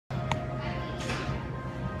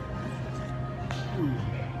Alright,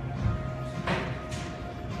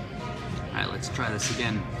 let's try this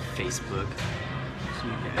again. Facebook. See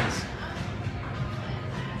you guys.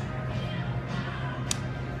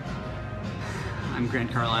 I'm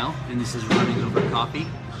Grant Carlisle, and this is Running Over Coffee,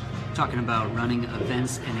 talking about running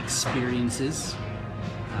events and experiences.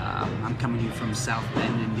 I'm coming to you from South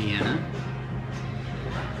Bend, Indiana.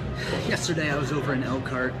 Yesterday I was over in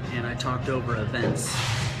Elkhart and I talked over events,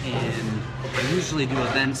 and I usually do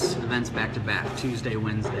events back to back, Tuesday,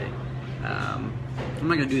 Wednesday. I'm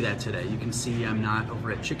not going to do that today. You can see I'm not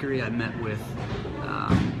over at Chicory. I met with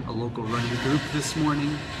a local running group this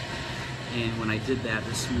morning, and when I did that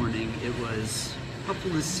this morning, it was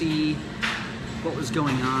helpful to see what was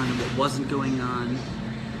going on and what wasn't going on,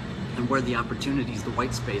 and where the opportunities, the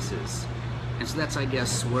white spaces. And so that's, I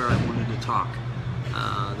guess, where I wanted to talk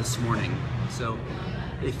this morning. So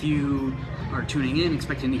if you are tuning in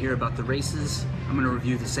expecting to hear about the races, I'm going to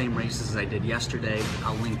review the same races as I did yesterday.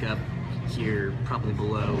 I'll link up here probably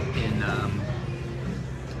below in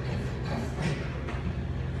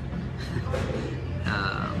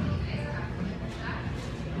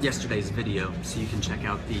yesterday's video, so you can check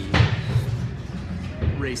out the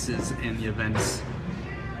races and the events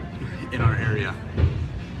in our area.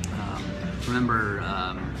 Remember,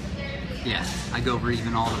 yeah, I go over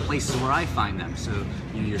even all the places where I find them, so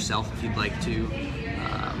you yourself, if you'd like to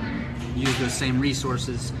use those same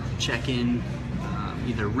resources, check in,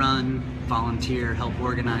 either run, volunteer, help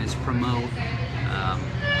organize, promote.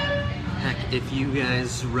 Heck, if you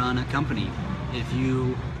guys run a company, if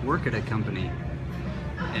you work at a company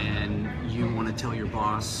and you want to tell your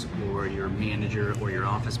boss or your manager or your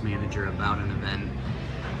office manager about an event,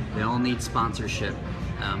 they all need sponsorship.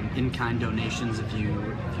 In-kind donations if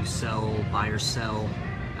you buy or sell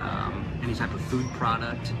any type of food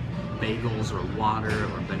product, bagels or water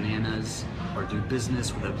or bananas, or do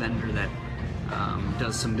business with a vendor that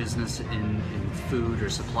does some business in food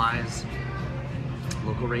or supplies.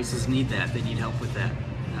 Local races need that. They need help with that.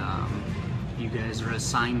 You guys are a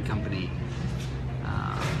sign company.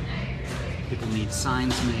 People need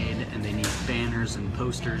signs made, and they need banners and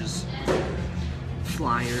posters,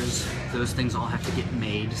 flyers. Those things all have to get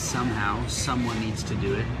made somehow. Someone needs to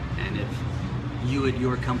do it. And if you at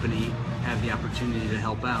your company have the opportunity to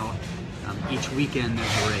help out, each weekend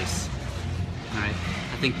there's a race. All right.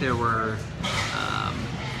 I think there were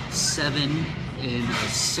 7 in a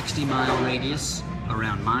 60-mile radius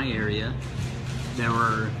around my area. There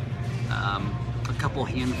were a couple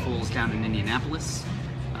handfuls down in Indianapolis.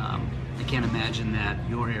 I can't imagine that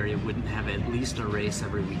your area wouldn't have at least a race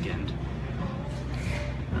every weekend.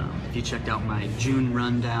 If you checked out my June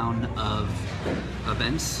rundown of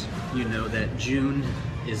events, you know that June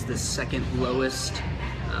is the second lowest,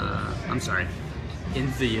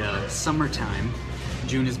 in the summertime,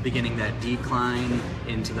 June is beginning that decline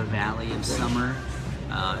into the valley of summer.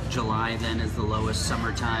 July then is the lowest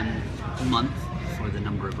summertime month for the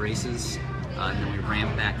number of races. And then we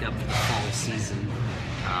ramp back up for the fall season,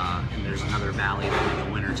 and there's another valley then in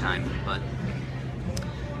the wintertime. But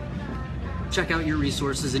check out your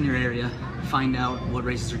resources in your area, find out what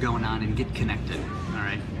races are going on, and get connected, all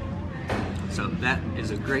right? So that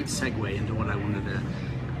is a great segue into what I wanted to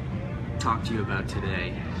talk to you about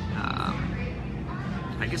today.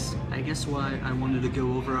 I guess why I wanted to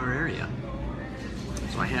go over our area.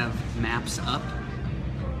 So I have maps up,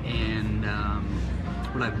 and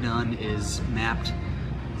what I've done is mapped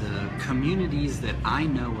the communities that I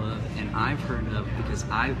know of and I've heard of because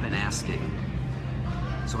I've been asking.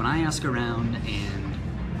 So when I ask around and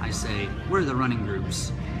I say, where are the running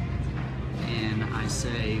groups? And I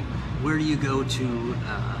say, where do you go to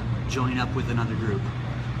join up with another group?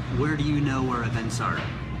 Where do you know where events are?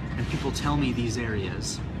 And people tell me these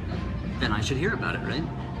areas, then I should hear about it, right?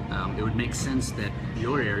 It would make sense that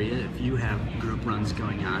your area, if you have group runs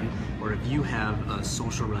going on, or if you have a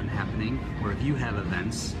social run happening, or if you have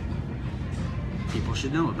events, people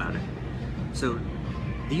should know about it. So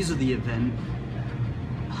these are the event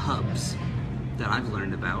hubs that I've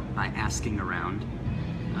learned about by asking around.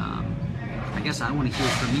 I guess I want to hear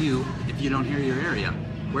from you if you don't hear your area.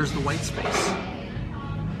 Where's the white space?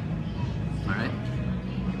 All right?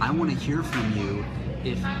 I want to hear from you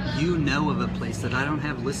if you know of a place that I don't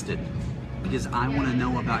have listed, because I want to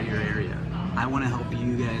know about your area. I want to help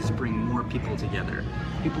you guys bring more people together.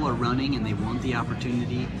 People are running and they want the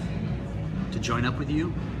opportunity to join up with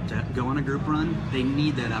you, to go on a group run. They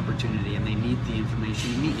need that opportunity and they need the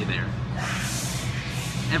information to meet you there.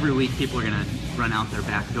 Every week people are going to run out their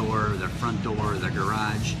back door, or their front door, or their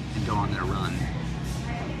garage and go on their run.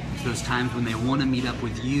 It's those times when they want to meet up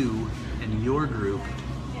with you and your group,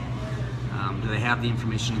 do they have the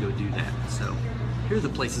information to go do that? So here are the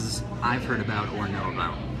places I've heard about or know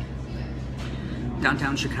about.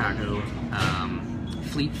 Downtown Chicago,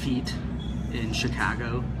 Fleet Feet in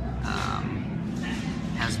Chicago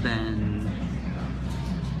has been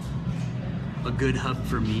a good hub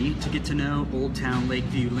for me to get to know. Old Town,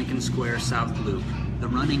 Lakeview, Lincoln Square, South Loop. The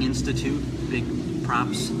Running Institute, big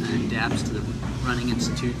props and dabs to the Running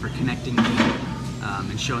Institute for connecting me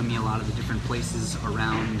and showing me a lot of the different places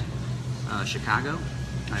around Chicago.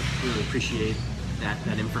 I really appreciate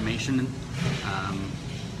that information.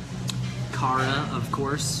 CARA, of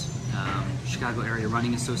course, Chicago Area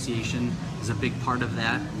Running Association, is a big part of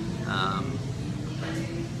that.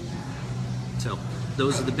 So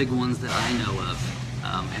those are the big ones that I know of,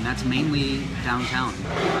 and that's mainly downtown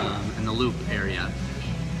in the Loop area.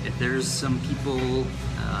 If there's some people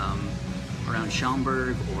around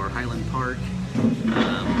Schaumburg or Highland Park,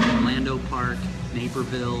 Orlando Park,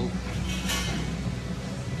 Naperville,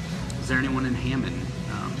 is there anyone in Hammond?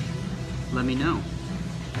 Let me know,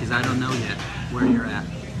 because I don't know yet where you're at.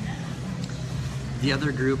 The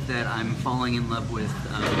other group that I'm falling in love with,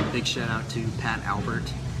 big shout out to Pat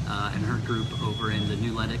Albert and her group over in the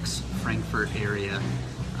Newletics, Frankfurt area,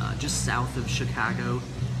 just south of Chicago.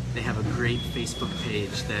 They have a great Facebook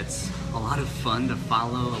page that's a lot of fun to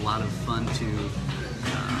follow, a lot of fun to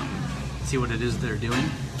see what it is they're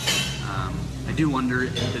doing. I do wonder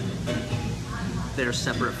if they're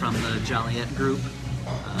separate from the Joliet group,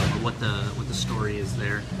 or what the story is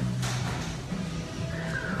there.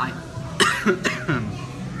 I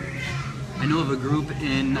know of a group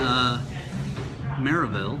in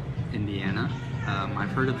Maryville, Indiana. I've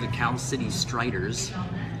heard of the Cal City Striders.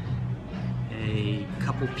 A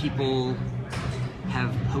couple people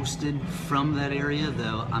have posted from that area,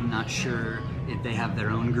 though I'm not sure if they have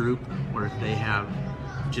their own group or if they have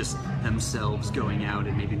just themselves going out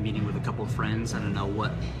and maybe meeting with a couple of friends. I don't know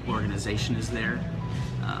what organization is there.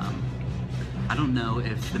 I don't know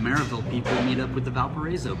if the Maryville people meet up with the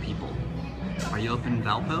Valparaiso people. Are you up in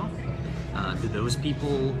Valpo? Do those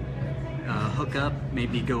people hook up,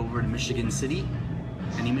 maybe go over to Michigan City?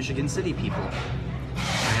 Any Michigan City people?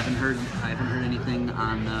 I haven't heard anything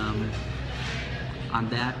on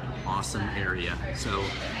that awesome area. So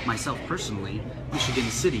myself personally, Michigan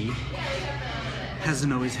City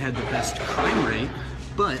hasn't always had the best crime rate,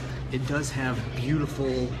 but it does have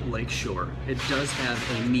beautiful lakeshore. It does have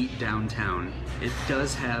a neat downtown. It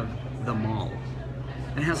does have the mall.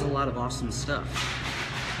 It has a lot of awesome stuff.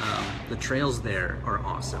 The trails there are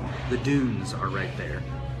awesome. The dunes are right there.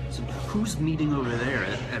 So who's meeting over there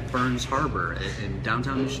at Burns Harbor in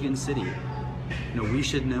downtown Michigan City? We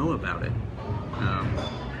should know about it.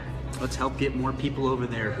 Let's help get more people over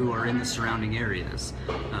there who are in the surrounding areas.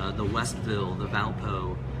 The Westville, the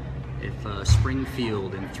Valpo, if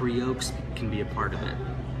Springfield and Three Oaks can be a part of it.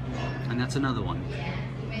 And that's another one.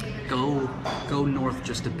 Go north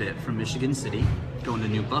just a bit from Michigan City, go into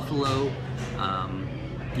New Buffalo,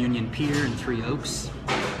 Union Pier and Three Oaks,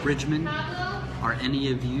 Bridgman. Are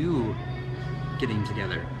any of you getting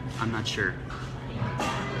together? I'm not sure.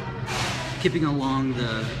 Keeping along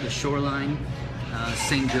the shoreline,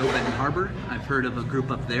 St. Joe Benton Harbor. I've heard of a group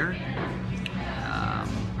up there.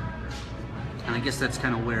 And I guess that's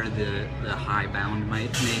kind of where the high bound may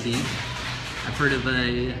be. I've heard of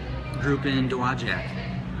a group in Dowagiac,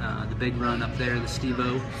 the big run up there, the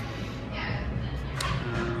Steve-O.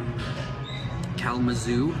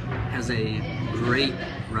 Kalamazoo has a great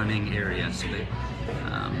running area. So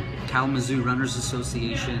Kalamazoo Runners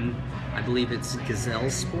Association, I believe it's Gazelle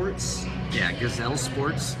Sports. Yeah, Gazelle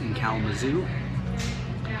Sports in Kalamazoo.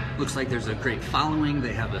 Looks like there's a great following.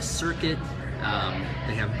 They have a circuit.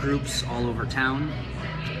 They have groups all over town.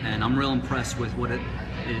 And I'm real impressed with what it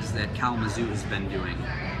is that Kalamazoo has been doing.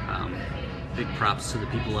 Big props to the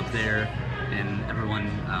people up there and everyone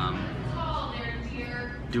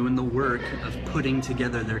doing the work of putting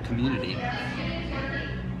together their community.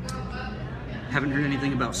 Haven't heard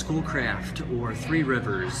anything about Schoolcraft or Three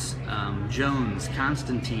Rivers, Jones,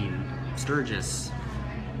 Constantine, Sturgis,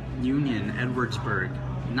 Union, Edwardsburg,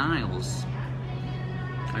 Niles.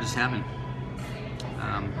 I just haven't.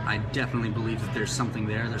 I definitely believe that there's something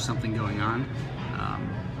there, there's something going on.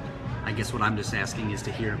 I guess what I'm just asking is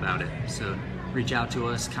to hear about it. So reach out to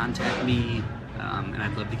us, contact me, and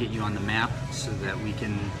I'd love to get you on the map so that we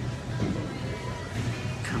can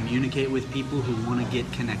communicate with people who want to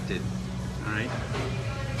get connected. All right.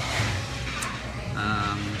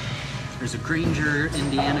 There's a Granger,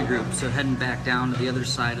 Indiana group, so heading back down to the other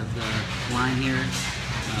side of the line here.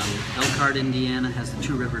 Elkhart, Indiana has the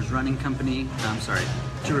Two Rivers Running Company.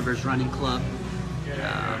 Two Rivers Running Club.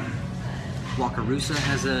 Wakarusa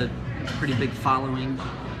has a pretty big following.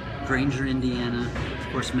 Granger, Indiana,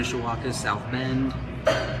 of course Mishawaka, South Bend.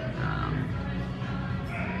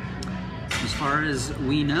 As far as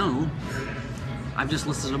we know, I've just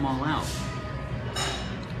listed them all out.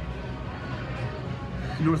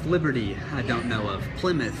 North Liberty, I don't know of.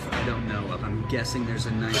 Plymouth, I don't know of. I'm guessing there's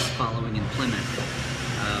a nice following in Plymouth.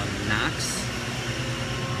 Knox.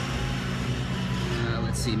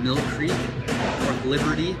 Let's see, Mill Creek, North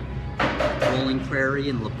Liberty, Rolling Prairie,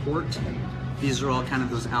 and LaPorte. These are all kind of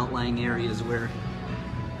those outlying areas where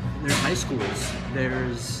there's high schools.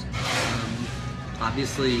 There's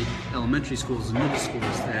obviously elementary schools and middle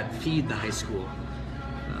schools that feed the high school.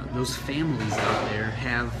 Those families out there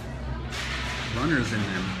have runners in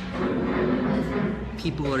them.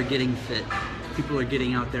 People are getting fit. People are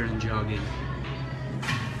getting out there and jogging.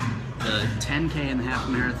 The 10K and the half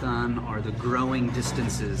marathon are the growing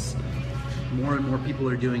distances. More and more people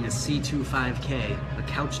are doing a C2 5K, a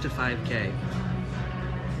couch to 5K.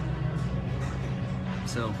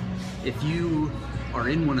 So if you are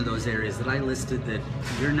in one of those areas that I listed that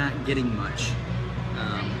you're not getting much,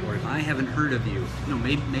 or if I haven't heard of you,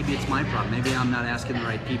 maybe it's my problem. Maybe I'm not asking the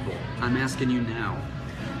right people. I'm asking you now.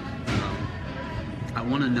 I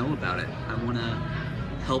want to know about it. I want to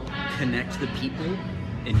help connect the people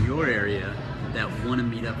in your area that want to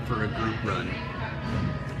meet up for a group run,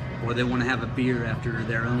 or they want to have a beer after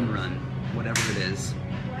their own run, whatever it is.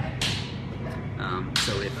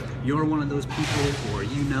 So if you're one of those people, or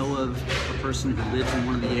you know of a person who lives in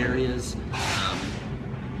one of the areas,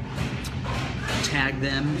 tag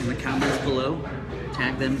them in the comments below,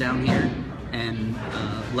 tag them down here, and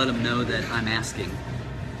let them know that I'm asking.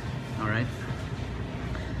 All right?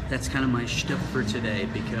 That's kind of my shtick for today,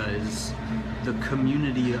 because the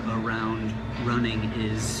community around running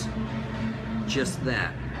is just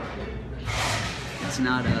that. It's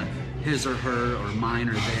not a his or her or mine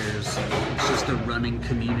or theirs. It's just a running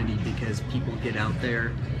community because people get out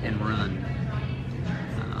there and run.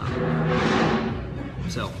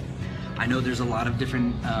 So I know there's a lot of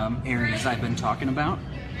different areas I've been talking about.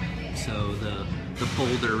 So the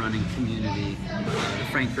Boulder running community, the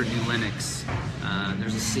Frankfort New Lenox,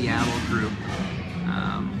 there's a Seattle group,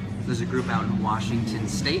 there's a group out in Washington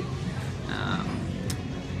State,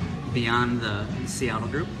 beyond the Seattle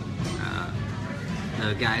group,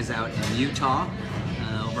 the guys out in Utah,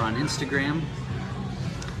 over on Instagram,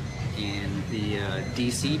 and the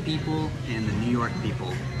DC people and the New York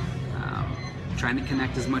people. Trying to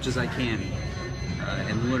connect as much as I can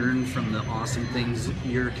and learn from the awesome things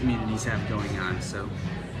your communities have going on. So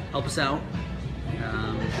help us out.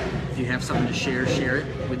 If you have something to share, share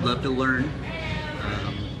it. We'd love to learn.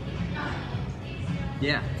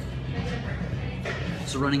 Yeah.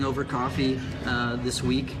 So running over coffee this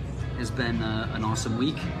week has been an awesome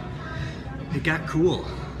week. It got cool.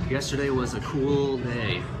 Yesterday was a cool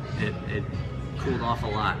day. It cooled off a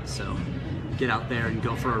lot. So get out there and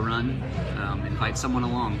go for a run. Invite someone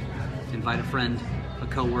along. Invite a friend, a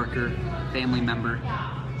coworker, family member,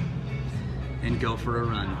 and go for a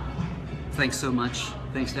run. Thanks so much.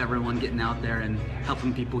 Thanks to everyone getting out there and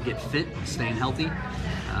helping people get fit, staying healthy.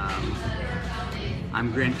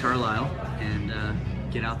 I'm Grant Carlisle, and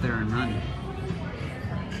get out there and run.